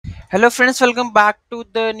Hello friends, welcome back to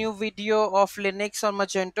the new video of Linux on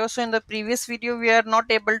Magento. So in the previous video, we are not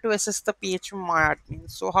able to access the phpmyadmin.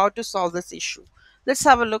 So how to solve this issue? Let's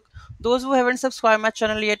have a look. Those who haven't subscribed my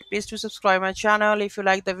channel yet, please do subscribe my channel. If you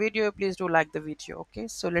like the video, please do like the video. Okay,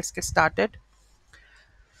 so let's get started.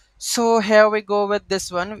 So here we go with this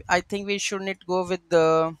one. I think we should not go with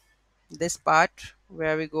the this part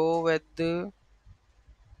where we go with the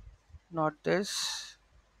not this.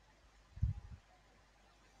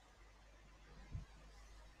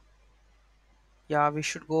 Yeah, we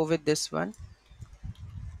should go with this one.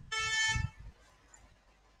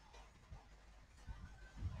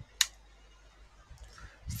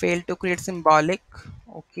 Fail to create symbolic.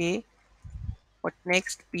 Okay. What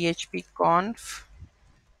next? phpconf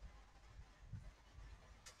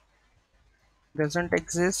doesn't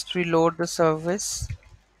exist. Reload the service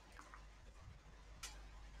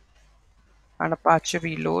and Apache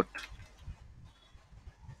reload.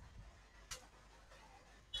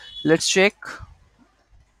 Let's check.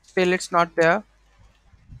 Still, it's not there.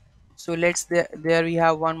 So there we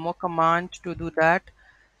have one more command to do that.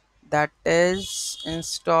 That is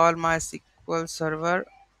install MySQL Server.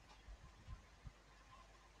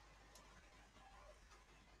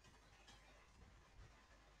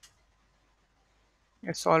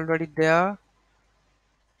 It's already there.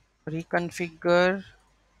 Reconfigure.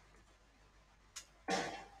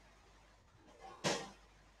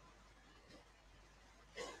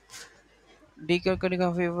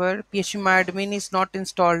 Deconfigure. phpmyadmin is not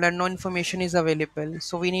installed and no information is available.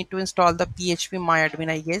 So we need to install the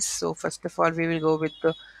phpmyadmin, I guess. So first of all, we will go with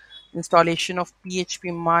the installation of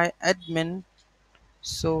phpmyadmin.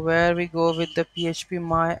 So where we go with the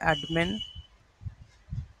phpmyadmin.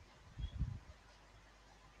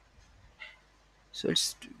 So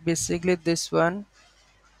it's basically this one.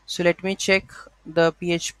 So let me check the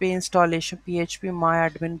php installation,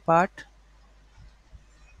 phpmyadmin part.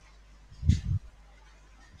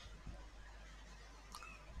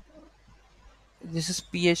 This is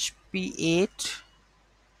php 8.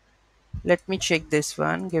 Let me check this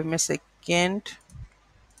one. Give me a second.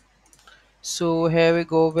 So here we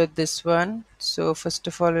go with this one. So first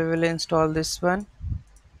of all, we will install this one.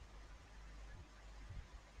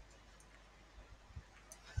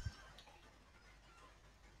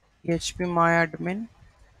 phpmyadmin.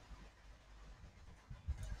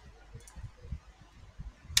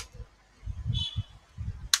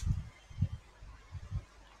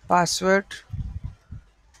 Password.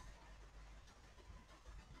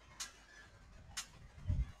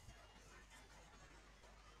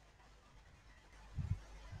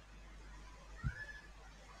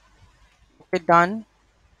 Okay, done.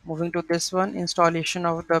 Moving to this one, installation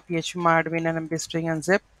of the phpmyadmin and mp string and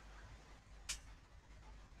zip.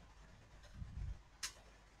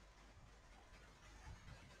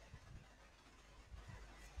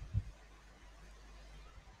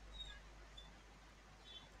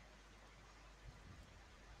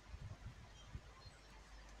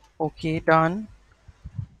 Okay, done.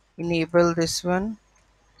 Enable this one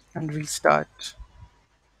and restart.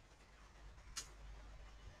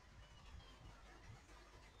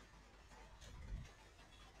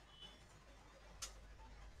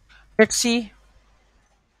 Let's see,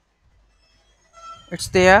 it's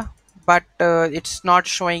there, but it's not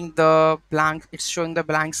showing the blank, it's showing the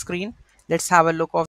blank screen. Let's have a look of